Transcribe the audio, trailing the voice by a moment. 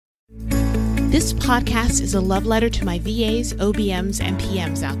This podcast is a love letter to my VAs, OBMs, and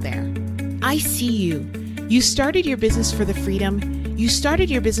PMs out there. I see you. You started your business for the freedom. You started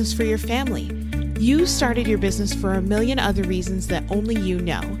your business for your family. You started your business for a million other reasons that only you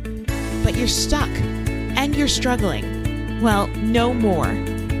know. But you're stuck and you're struggling. Well, no more.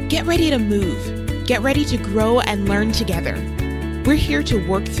 Get ready to move. Get ready to grow and learn together. We're here to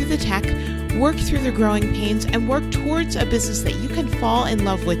work through the tech, work through the growing pains, and work towards a business that you can fall in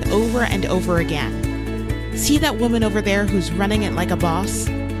love with over and over again. See that woman over there who's running it like a boss?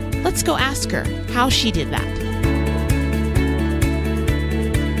 Let's go ask her how she did that.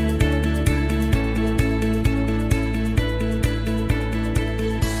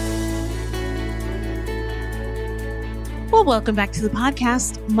 Well, welcome back to the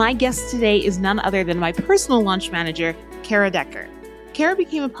podcast. My guest today is none other than my personal launch manager, Kara Decker. Kara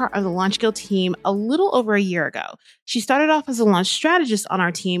became a part of the Launch Guild team a little over a year ago. She started off as a launch strategist on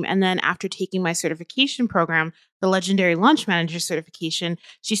our team, and then after taking my certification program, the Legendary Launch Manager certification,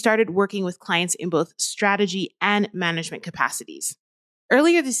 she started working with clients in both strategy and management capacities.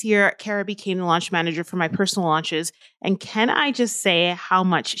 Earlier this year, Kara became the launch manager for my personal launches, and can I just say how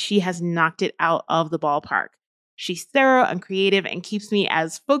much she has knocked it out of the ballpark? She's thorough and creative and keeps me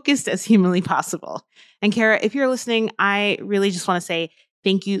as focused as humanly possible. And Kara, if you're listening, I really just want to say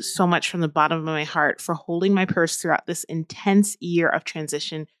thank you so much from the bottom of my heart for holding my purse throughout this intense year of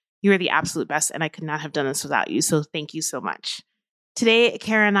transition. You are the absolute best, and I could not have done this without you. So thank you so much. Today,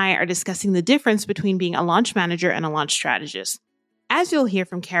 Kara and I are discussing the difference between being a launch manager and a launch strategist. As you'll hear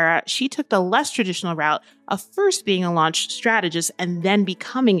from Kara, she took the less traditional route of first being a launch strategist and then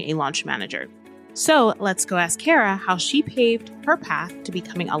becoming a launch manager. So let's go ask Kara how she paved her path to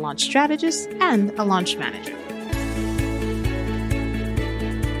becoming a launch strategist and a launch manager.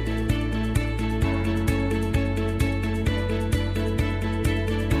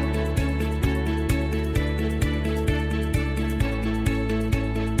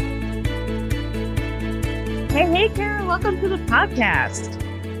 Hey, Kara, welcome to the podcast.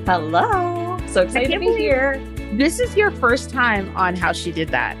 Hello. So excited to be here. This is your first time on How She Did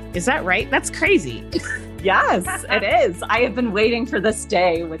That. Is that right? That's crazy. Yes, it is. I have been waiting for this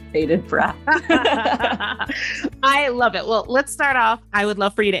day with bated breath. I love it. Well, let's start off. I would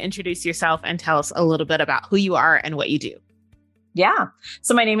love for you to introduce yourself and tell us a little bit about who you are and what you do. Yeah.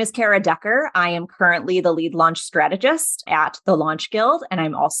 So my name is Kara Decker. I am currently the lead launch strategist at the Launch Guild, and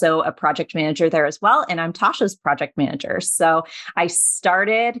I'm also a project manager there as well. And I'm Tasha's project manager. So I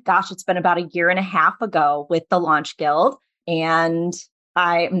started, it's been about a year and a half ago with the Launch Guild. And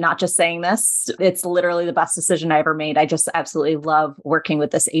I'm not just saying this, it's literally the best decision I ever made. I just absolutely love working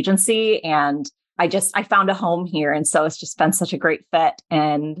with this agency. And I found a home here. And so it's just been such a great fit.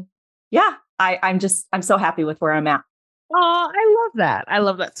 And yeah, I'm so happy with where I'm at. Oh, I love that. I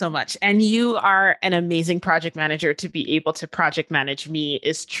love that so much. And you are an amazing project manager. To be able to project manage me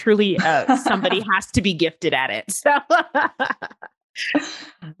is truly somebody has to be gifted at it. So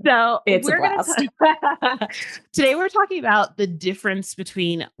it's a blast. Today we're talking about the difference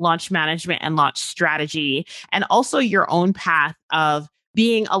between launch management and launch strategy, and also your own path of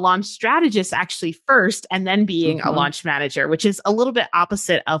being a launch strategist actually first and then being a launch manager, which is a little bit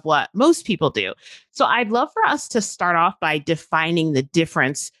opposite of what most people do. So I'd love for us to start off by defining the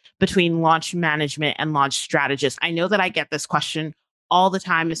difference between launch management and launch strategist. I know that I get this question all the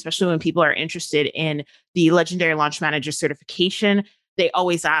time, especially when people are interested in the Legendary Launch Manager certification. They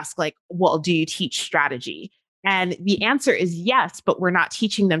always ask well, do you teach strategy? And the answer is yes, but we're not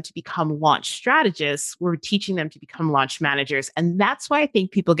teaching them to become launch strategists. We're teaching them to become launch managers. And that's why I think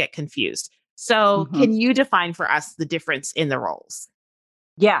people get confused. So can you define for us the difference in the roles?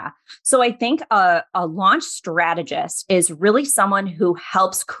 Yeah. So I think a launch strategist is really someone who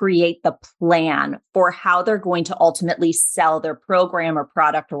helps create the plan for how they're going to ultimately sell their program or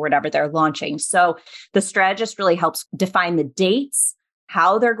product or whatever they're launching. So the strategist really helps define the dates,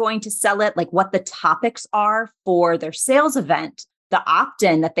 how they're going to sell it, like what the topics are for their sales event, the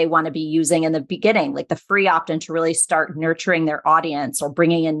opt-in that they want to be using in the beginning, like the free opt-in to really start nurturing their audience or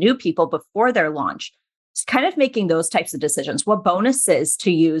bringing in new people before their launch. It's kind of making those types of decisions, what bonuses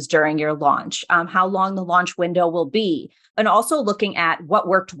to use during your launch, how long the launch window will be, and also looking at what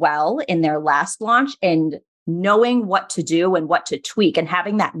worked well in their last launch and knowing what to do and what to tweak and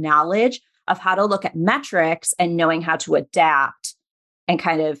having that knowledge of how to look at metrics and knowing how to adapt and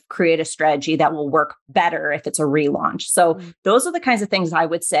kind of create a strategy that will work better if it's a relaunch. So those are the kinds of things I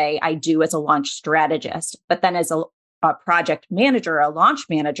would say I do as a launch strategist. But then as a project manager, a launch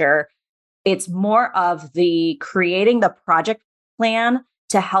manager, it's more of the creating the project plan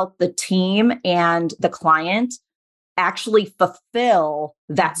to help the team and the client actually fulfill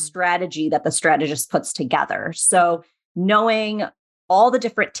that strategy that the strategist puts together. So knowing all the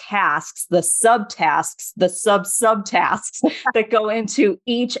different tasks, the subtasks, the subtasks that go into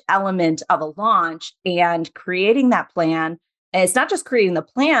each element of a launch and creating that plan. And it's not just creating the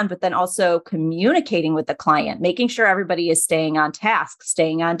plan, but then also communicating with the client, making sure everybody is staying on task,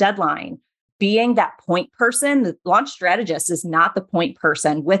 staying on deadline, being that point person. The launch strategist is not the point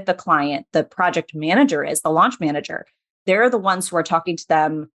person with the client. The project manager is the launch manager. They're the ones who are talking to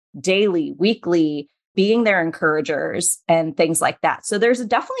them daily, weekly, being their encouragers and things like that. So there's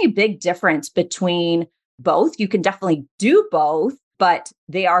definitely a big difference between both. You can definitely do both, but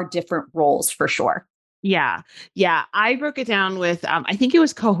they are different roles for sure. Yeah. Yeah. I broke it down with, I think it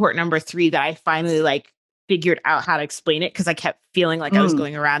was cohort number 3 that I finally figured out how to explain it because I kept feeling like I was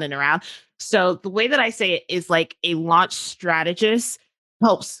going around and around. So the way that I say it is like a launch strategist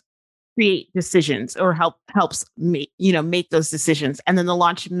helps create decisions or helps make those decisions. And then the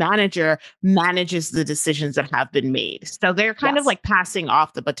launch manager manages the decisions that have been made. So they're kind of like passing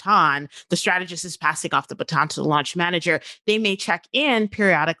off the baton. The strategist is passing off the baton to the launch manager. They may check in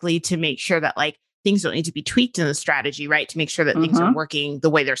periodically to make sure that things don't need to be tweaked in the strategy, right? To make sure that things are working the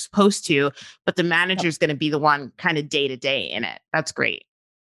way they're supposed to. But the manager is going to be the one kind of day to day in it. That's great.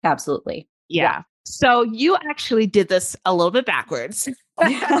 Absolutely. Yeah. So you actually did this a little bit backwards.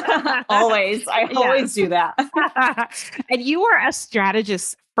 Always. I always do that. And you are a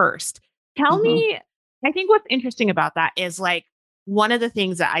strategist first. Tell me, I think what's interesting about that is one of the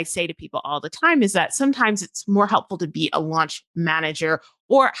things that I say to people all the time is that sometimes it's more helpful to be a launch manager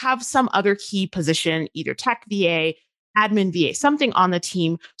or have some other key position, either tech VA, admin VA, something on the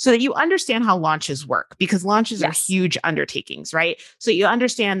team so that you understand how launches work, because launches are huge undertakings, right? So you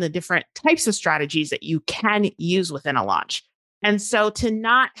understand the different types of strategies that you can use within a launch. And so to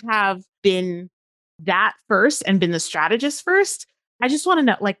not have been that first and been the strategist first, I just want to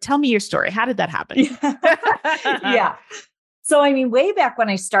know, tell me your story. How did that happen? Yeah. So, way back when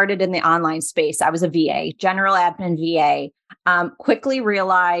I started in the online space, I was a VA, general admin VA. Quickly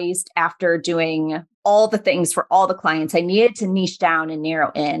realized after doing all the things for all the clients, I needed to niche down and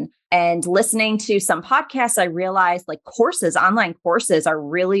narrow in. And listening to some podcasts, I realized courses, online courses are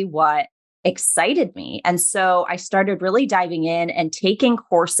really what excited me. And so I started really diving in and taking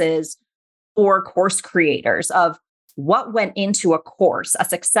courses for course creators of what went into a course, a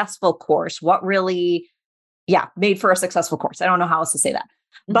successful course, what really made for a successful course. I don't know how else to say that.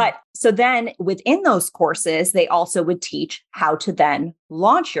 But so then within those courses, they also would teach how to then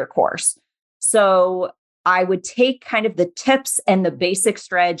launch your course. So I would take kind of the tips and the basic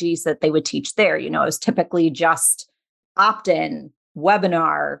strategies that they would teach there. It was typically just opt-in,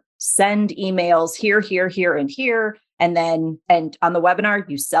 webinar, send emails here, and here. And on the webinar,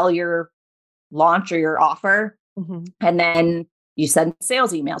 you sell your launch or your offer. And then you send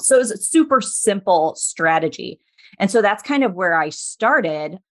sales emails. So it's a super simple strategy. And so that's kind of where I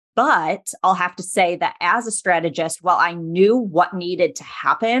started. But I'll have to say that as a strategist, while I knew what needed to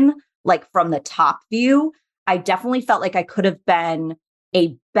happen, from the top view, I definitely felt like I could have been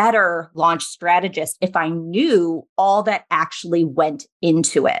a better launch strategist if I knew all that actually went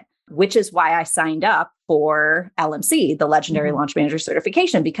into it, which is why I signed up for LMC, the Legendary Launch Manager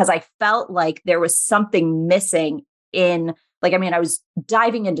Certification, because I felt like there was something missing in I was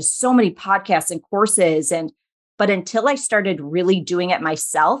diving into so many podcasts and courses, but until I started really doing it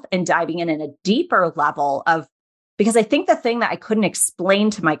myself and diving in a deeper level because I think the thing that I couldn't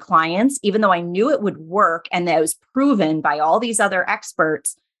explain to my clients, even though I knew it would work and that it was proven by all these other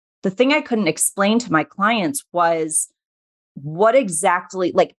experts, the thing I couldn't explain to my clients was what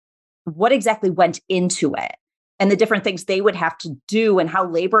exactly went into it and the different things they would have to do and how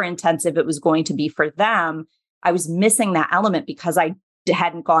labor intensive it was going to be for them. I was missing that element because I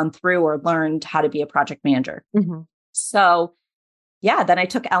hadn't gone through or learned how to be a project manager. So then I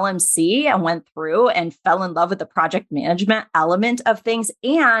took LMC and went through and fell in love with the project management element of things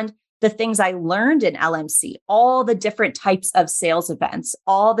and the things I learned in LMC, all the different types of sales events,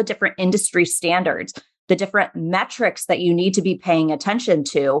 all the different industry standards, the different metrics that you need to be paying attention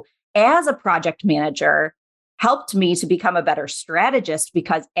to as a project manager helped me to become a better strategist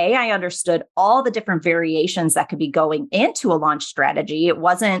because I understood all the different variations that could be going into a launch strategy. It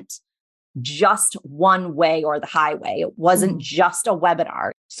wasn't just one way or the highway. It wasn't just a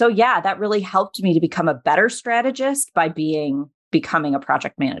webinar. So that really helped me to become a better strategist by becoming a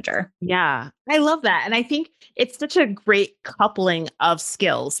project manager. Yeah, I love that. And I think it's such a great coupling of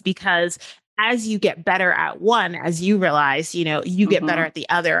skills because as you get better at one, as you realize, you get better at the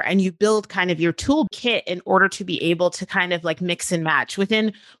other, and you build kind of your toolkit in order to be able to kind of like mix and match.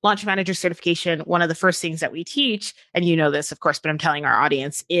 Within Launch Manager certification, one of the first things that we teach, and you know this, of course, but I'm telling our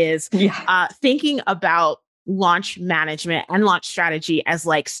audience, is thinking about launch management and launch strategy as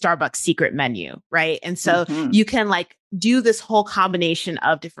like Starbucks secret menu, right? And so you can like do this whole combination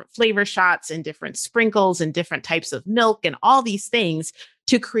of different flavor shots and different sprinkles and different types of milk and all these things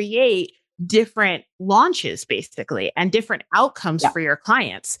to create different launches basically and different outcomes for your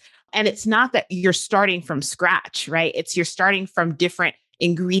clients. And it's not that you're starting from scratch, right? It's you're starting from different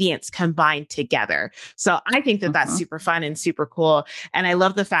ingredients combined together. So I think that that's super fun and super cool. And I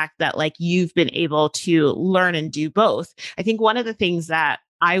love the fact that like you've been able to learn and do both. I think one of the things that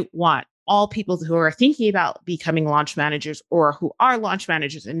I want all people who are thinking about becoming launch managers or who are launch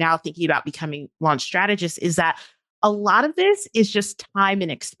managers and now thinking about becoming launch strategists is that a lot of this is just time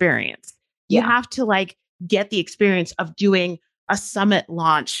and experience. You have to like get the experience of doing a summit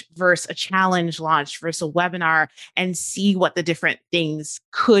launch versus a challenge launch versus a webinar and see what the different things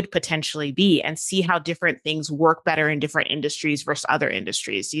could potentially be and see how different things work better in different industries versus other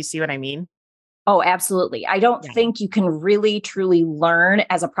industries. Do you see what I mean? Oh, absolutely. I don't think you can really truly learn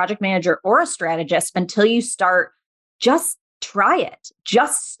as a project manager or a strategist until you start, just try it.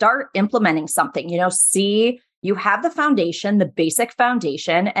 Just start implementing something, see you have the foundation, the basic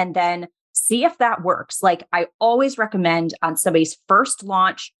foundation, and then see if that works. Like I always recommend on somebody's first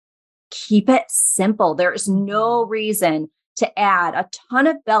launch, keep it simple. There is no reason to add a ton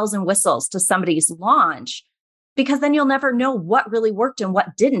of bells and whistles to somebody's launch because then you'll never know what really worked and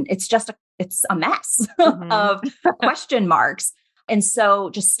what didn't. It's a mess of question marks. And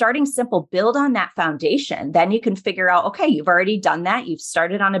so just starting simple, build on that foundation. Then you can figure out, okay, you've already done that. You've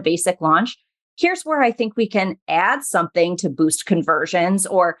started on a basic launch. Here's where I think we can add something to boost conversions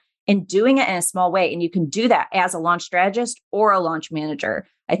or in doing it in a small way. And you can do that as a launch strategist or a launch manager.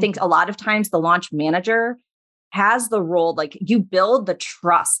 I think a lot of times the launch manager has the role, like you build the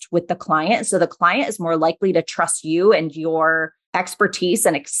trust with the client. So the client is more likely to trust you and your expertise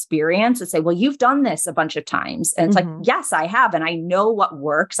and experience and say, well, you've done this a bunch of times. And it's like, yes, I have. And I know what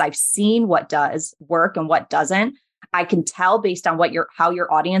works. I've seen what does work and what doesn't. I can tell based on how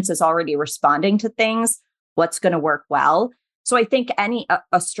your audience is already responding to things, what's going to work well. So I think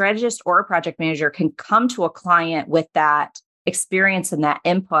a strategist or a project manager can come to a client with that experience and that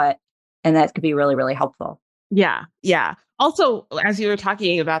input, and that could be really, really helpful. Yeah. Yeah. Also, as you were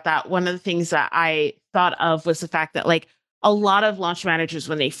talking about that, one of the things that I thought of was the fact that like a lot of launch managers,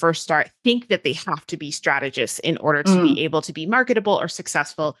 when they first start, think that they have to be strategists in order to be able to be marketable or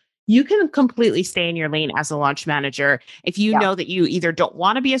successful. You can completely stay in your lane as a launch manager. If you know that you either don't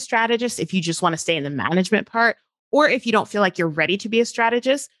want to be a strategist, if you just want to stay in the management part, or if you don't feel like you're ready to be a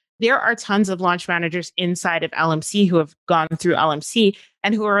strategist, there are tons of launch managers inside of LMC who have gone through LMC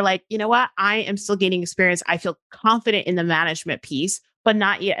and who are like, you know what, I am still gaining experience. I feel confident in the management piece, but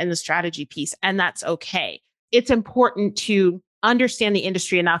not yet in the strategy piece. And that's okay. It's important to understand the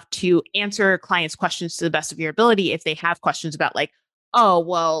industry enough to answer clients' questions to the best of your ability. If they have questions about like, oh,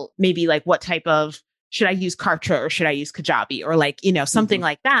 well, maybe like what type of, should I use Kartra or should I use Kajabi or like, something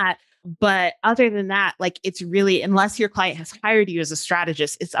like that. But other than that, like it's really, unless your client has hired you as a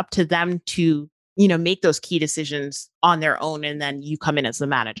strategist, it's up to them to, make those key decisions on their own. And then you come in as the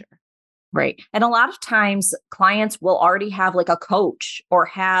manager. Right. And a lot of times clients will already have like a coach or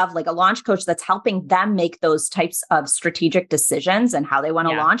have like a launch coach that's helping them make those types of strategic decisions and how they want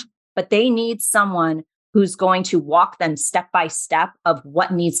to launch. But they need someone who's going to walk them step by step of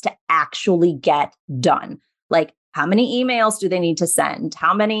what needs to actually get done. Like how many emails do they need to send?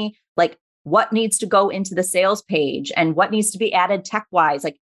 How many, like what needs to go into the sales page and what needs to be added tech-wise?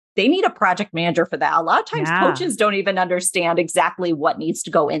 Like they need a project manager for that. A lot of times coaches don't even understand exactly what needs to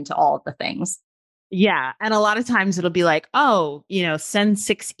go into all of the things. Yeah. And a lot of times it'll be like, oh, send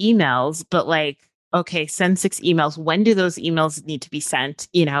 6 emails, but like, okay, send 6 emails. When do those emails need to be sent?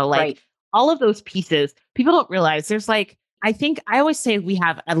 All of those pieces, people don't realize there's like, I think I always say we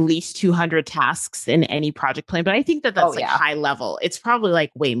have at least 200 tasks in any project plan, but I think that that's high level. It's probably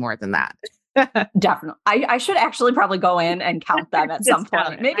like way more than that. Definitely. I should actually probably go in and count them at some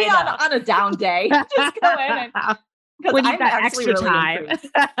point. Maybe on a down day. Just go in and when you've got extra really time.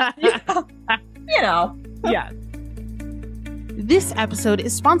 Yeah. This episode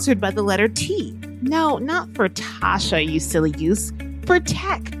is sponsored by the letter T. No, not for Tasha, you silly goose, for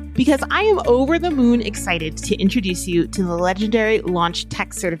tech. Because I am over the moon excited to introduce you to the legendary Launch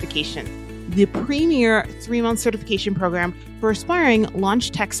Tech certification. the premier 3-month certification program for aspiring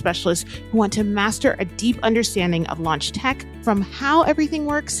launch tech specialists who want to master a deep understanding of launch tech, from how everything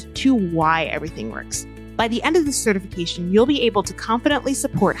works to why everything works. By the end of this certification, you'll be able to confidently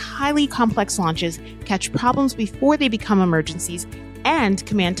support highly complex launches, catch problems before they become emergencies, and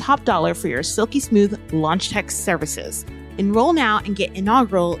command top dollar for your silky smooth launch tech services. Enroll now and get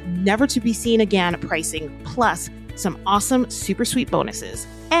inaugural, never to be seen again pricing, plus some awesome super sweet bonuses.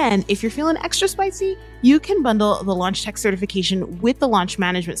 And if you're feeling extra spicy, you can bundle the launch tech certification with the launch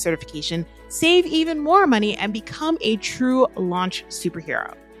management certification, save even more money, and become a true launch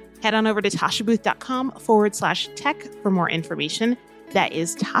superhero. Head on over to tashabooth.com/tech for more information. That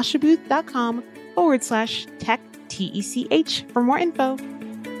is tashabooth.com/tech, TECH, for more info.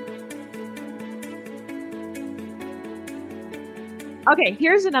 Okay,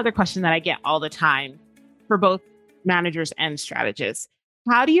 here's another question that I get all the time for both managers and strategists.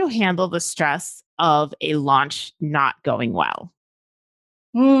 How do you handle the stress of a launch not going well?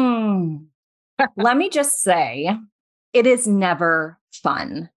 Let me just say, it is never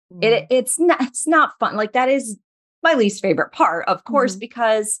fun. It's not fun. Like, that is my least favorite part, of course,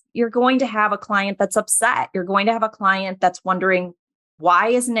 because you're going to have a client that's upset. You're going to have a client that's wondering, why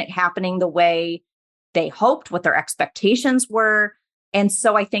isn't it happening the way they hoped, what their expectations were? And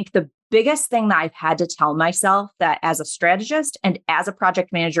so I think the biggest thing that I've had to tell myself, that as a strategist and as a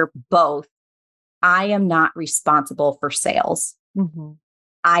project manager, both, I am not responsible for sales.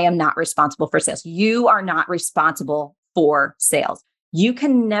 I am not responsible for sales. You are not responsible for sales. You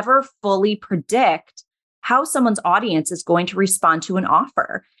can never fully predict how someone's audience is going to respond to an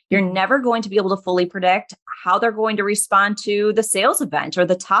offer. You're never going to be able to fully predict how they're going to respond to the sales event or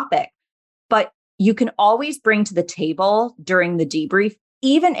the topic. But you can always bring to the table during the debrief,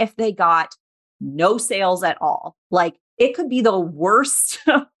 even if they got no sales at all. Like, it could be the worst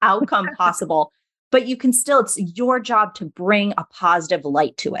outcome possible, but you can still, it's your job to bring a positive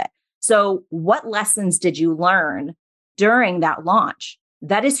light to it. So what lessons did you learn during that launch?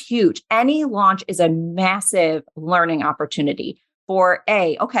 That is huge. Any launch is a massive learning opportunity for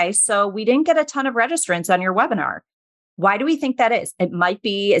okay, so we didn't get a ton of registrants on your webinar. Why do we think that is? It might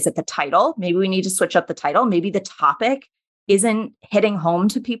be, is it the title? Maybe we need to switch up the title. Maybe the topic isn't hitting home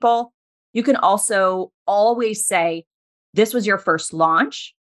to people. You can also always say, this was your first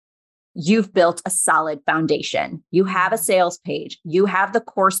launch. You've built a solid foundation. You have a sales page. You have the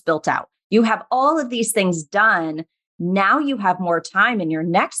course built out. You have all of these things done. Now you have more time in your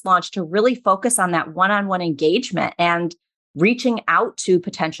next launch to really focus on that one-on-one engagement and reaching out to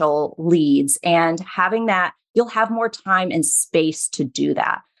potential leads, and having that, you'll have more time and space to do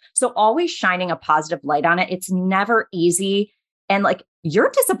that. So always shining a positive light on it. It's never easy. And like, you're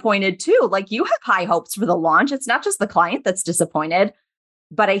disappointed too. Like, you have high hopes for the launch. It's not just the client that's disappointed,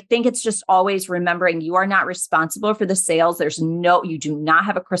 but I think it's just always remembering you are not responsible for the sales. You do not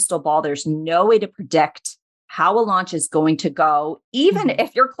have a crystal ball. There's no way to predict how a launch is going to go, even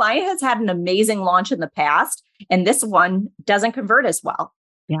if your client has had an amazing launch in the past and this one doesn't convert as well.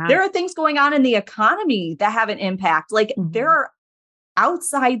 Yeah. There are things going on in the economy that have an impact. Like, there are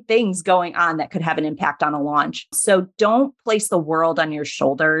outside things going on that could have an impact on a launch. So don't place the world on your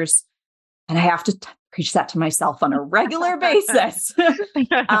shoulders. And I have to preach that to myself on a regular basis.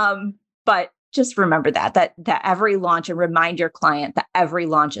 But just remember that every launch, and remind your client that every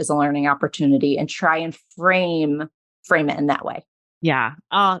launch is a learning opportunity, and try and frame it in that way. Yeah.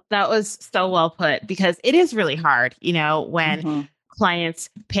 Oh, that was so well put, because it is really hard, when clients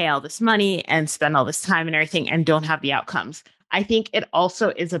pay all this money and spend all this time and everything and don't have the outcomes. I think it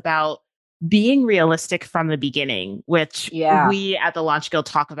also is about being realistic from the beginning, which we at the Launch Guild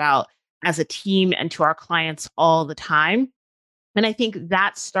talk about as a team and to our clients all the time. And I think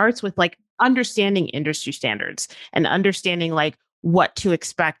that starts with like understanding industry standards and understanding like what to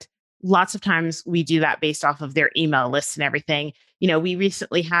expect. Lots of times we do that based off of their email lists and everything. We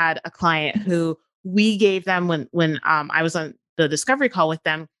recently had a client who we gave them when I was on the discovery call with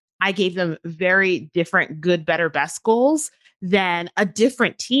them, I gave them very different good, better, best goals than a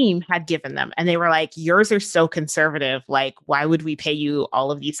different team had given them. And they were like, yours are so conservative. Like, why would we pay you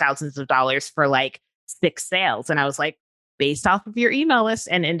all of these thousands of dollars for like 6 sales? And I was like, based off of your email list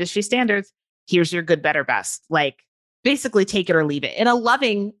and industry standards, here's your good, better, best. Like, basically take it or leave it in a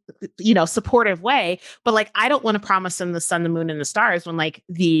loving, supportive way. But like, I don't want to promise them the sun, the moon, and the stars when like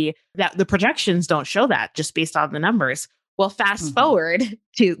the projections don't show that just based on the numbers. Well, fast forward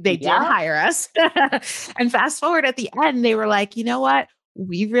to, they did hire us and fast forward at the end, they were like, you know what?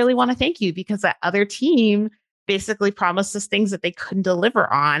 We really want to thank you because that other team basically promised us things that they couldn't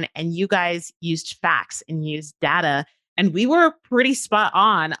deliver on. And you guys used facts and used data And we were pretty spot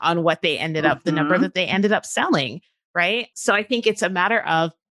on what they ended up, the number that they ended up selling. Right. So I think it's a matter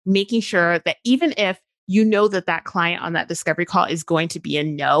of making sure that even if you know that that client on that discovery call is going to be a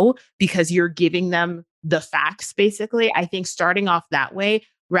no because you're giving them the facts, basically, I think starting off that way,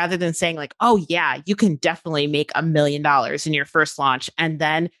 rather than saying like, oh yeah, you can definitely make $1 million in your first launch. And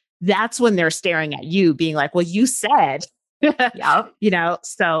then that's when they're staring at you being like, well, you said, Yeah.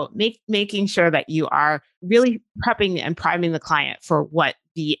 So making sure that you are really prepping and priming the client for what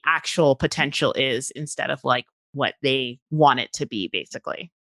the actual potential is instead of like what they want it to be,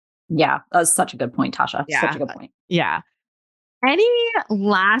 basically. Yeah. That's such a good point, Tasha. Such a good point. Yeah. Any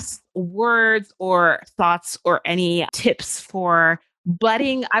last words or thoughts or any tips for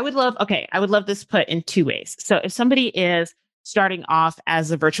budding? I would love this put in two ways. So if somebody is starting off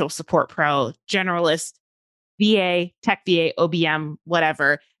as a virtual support pro, generalist, VA, tech VA, OBM,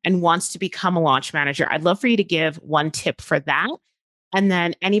 whatever, and wants to become a launch manager, I'd love for you to give one tip for that. And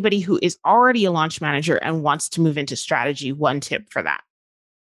then anybody who is already a launch manager and wants to move into strategy, one tip for that.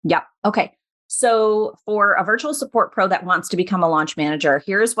 Yeah. Okay. So for a virtual support pro that wants to become a launch manager,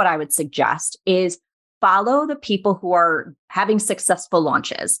 here's what I would suggest is follow the people who are having successful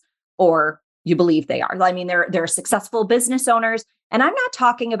launches, or you believe they are. I mean, they're successful business owners. And I'm not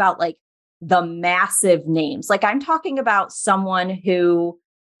talking about like the massive names. Like I'm talking about someone who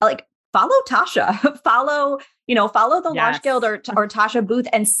like follow Tasha, follow the Launch Guild or Tasha Booth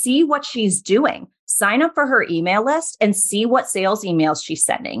and see what she's doing. Sign up for her email list and see what sales emails she's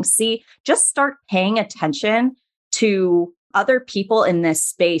sending. Just start paying attention to other people in this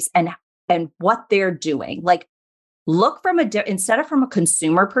space and what they're doing. Like look instead of from a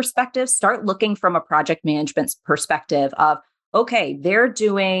consumer perspective, start looking from a project management perspective of, okay, they're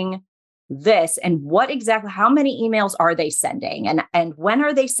doing this and how many emails are they sending? And when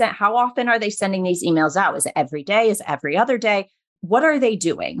are they sent? How often are they sending these emails out? Is it every day? Is it every other day? What are they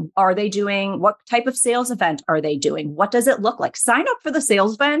doing? What type of sales event are they doing? What does it look like? Sign up for the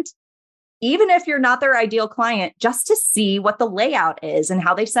sales event, even if you're not their ideal client, just to see what the layout is and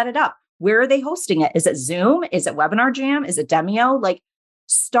how they set it up. Where are they hosting it? Is it Zoom? Is it Webinar Jam? Is it Demio? Like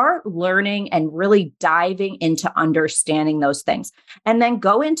start learning and really diving into understanding those things. And then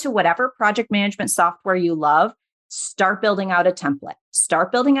go into whatever project management software you love, start building out a template.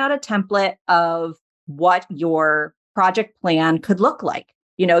 Start building out a template of what your project plan could look like.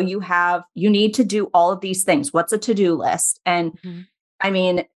 You need to do all of these things. What's a to-do list? And I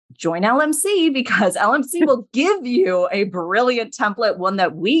mean, join LMC because LMC will give you a brilliant template, one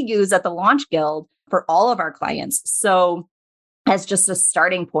that we use at the Launch Guild for all of our clients. So as just a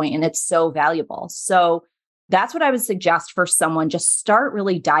starting point, and it's so valuable. So that's what I would suggest for someone. Just start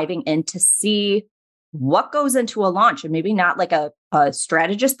really diving in to see what goes into a launch, and maybe not like a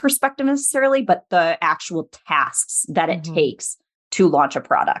strategist perspective necessarily, but the actual tasks that it takes to launch a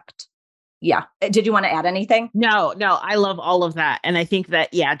product. Yeah. Did you want to add anything? No, I love all of that. And I think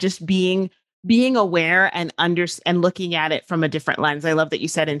that, just being aware and looking at it from a different lens. I love that you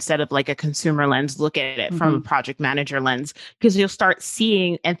said, instead of like a consumer lens, look at it from a project manager lens, because you'll start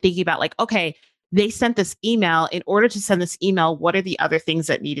seeing and thinking about like, okay, they sent this email. In order to send this email, what are the other things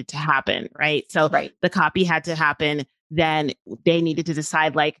that needed to happen? Right. So the copy had to happen. Then they needed to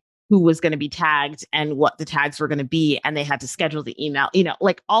decide like who was going to be tagged and what the tags were going to be. And they had to schedule the email,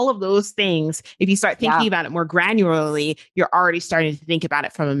 like all of those things. If you start thinking about it more granularly, you're already starting to think about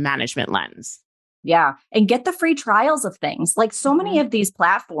it from a management lens. Yeah. And get the free trials of things. Like so many of these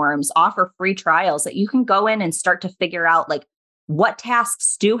platforms offer free trials that you can go in and start to figure out like what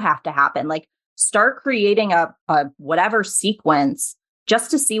tasks do have to happen. Like start creating a whatever sequence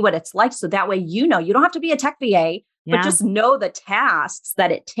just to see what it's like. So that way, you don't have to be a tech VA, but just know the tasks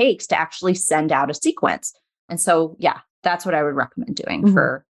that it takes to actually send out a sequence. And so, that's what I would recommend doing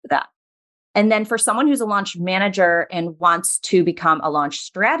for that. And then for someone who's a launch manager and wants to become a launch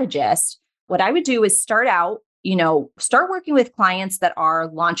strategist, what I would do is start working with clients that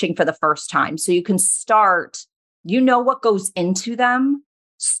are launching for the first time. So you can start, what goes into them,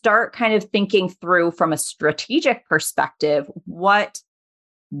 start kind of thinking through from a strategic perspective, what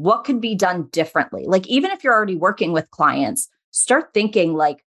could be done differently? Like, even if you're already working with clients, start thinking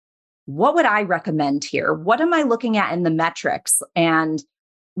like, what would I recommend here? What am I looking at in the metrics? And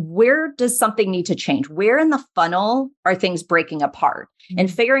where does something need to change? Where in the funnel are things breaking apart?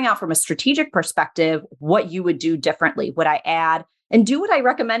 And figuring out from a strategic perspective, what you would do differently. Would I add and do what I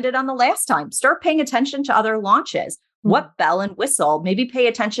recommended on the last time? Start paying attention to other launches. What bell and whistle? Maybe pay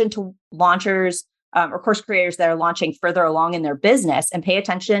attention to launchers or course creators that are launching further along in their business, and pay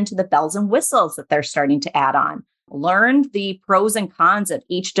attention to the bells and whistles that they're starting to add on. Learn the pros and cons of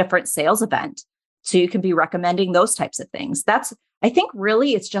each different sales event. So you can be recommending those types of things. I think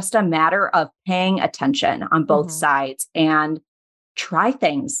really it's just a matter of paying attention on both sides and try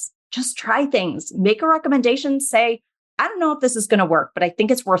things. Just try things. Make a recommendation. Say, I don't know if this is going to work, but I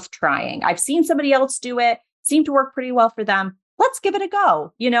think it's worth trying. I've seen somebody else do it. Seemed to work pretty well for them. Let's give it a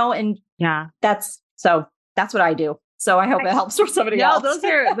go, and that's what I do. So I hope it helps for somebody else.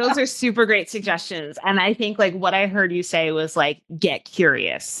 Those are super great suggestions. And I think like what I heard you say was like, get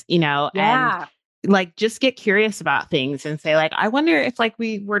curious, and like, just get curious about things and say like, I wonder if like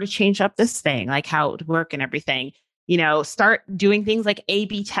we were to change up this thing, like how it would work and everything, start doing things like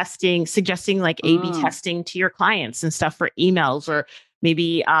A/B testing, suggesting like A/B testing to your clients and stuff for emails, or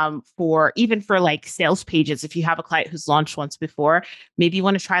maybe for like sales pages. If you have a client who's launched once before, maybe you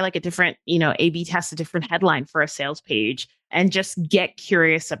want to try like a different, A/B test, a different headline for a sales page, and just get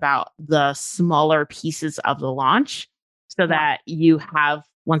curious about the smaller pieces of the launch so that you have,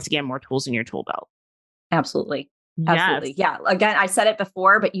 once again, more tools in your tool belt. Absolutely. Absolutely. Yes. Yeah. Again, I said it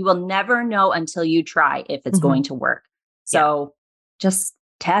before, but you will never know until you try if it's going to work. So just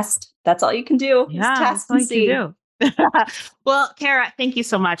test. That's all you can do. Yeah, test and see. Well, Kara, thank you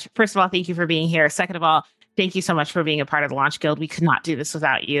so much. First of all, thank you for being here. Second of all, thank you so much for being a part of the Launch Guild. We could not do this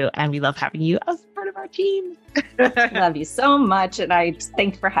without you, and we love having you as part of our team. Love you so much, and I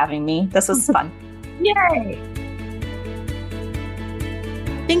thank you for having me. This was fun. Yay!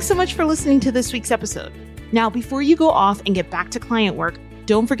 Thanks so much for listening to this week's episode. Now, before you go off and get back to client work,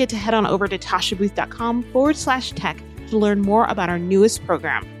 don't forget to head on over to tashabooth.com/tech to learn more about our newest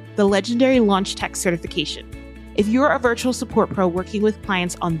program, the legendary Launch Tech Certification. If you're a virtual support pro working with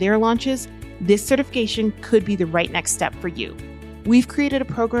clients on their launches, this certification could be the right next step for you. We've created a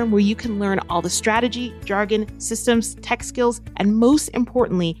program where you can learn all the strategy, jargon, systems, tech skills, and most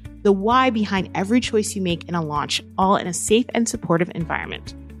importantly, the why behind every choice you make in a launch, all in a safe and supportive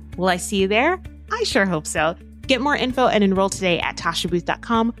environment. Will I see you there? I sure hope so. Get more info and enroll today at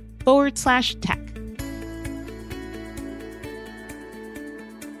tashabooth.com/tech.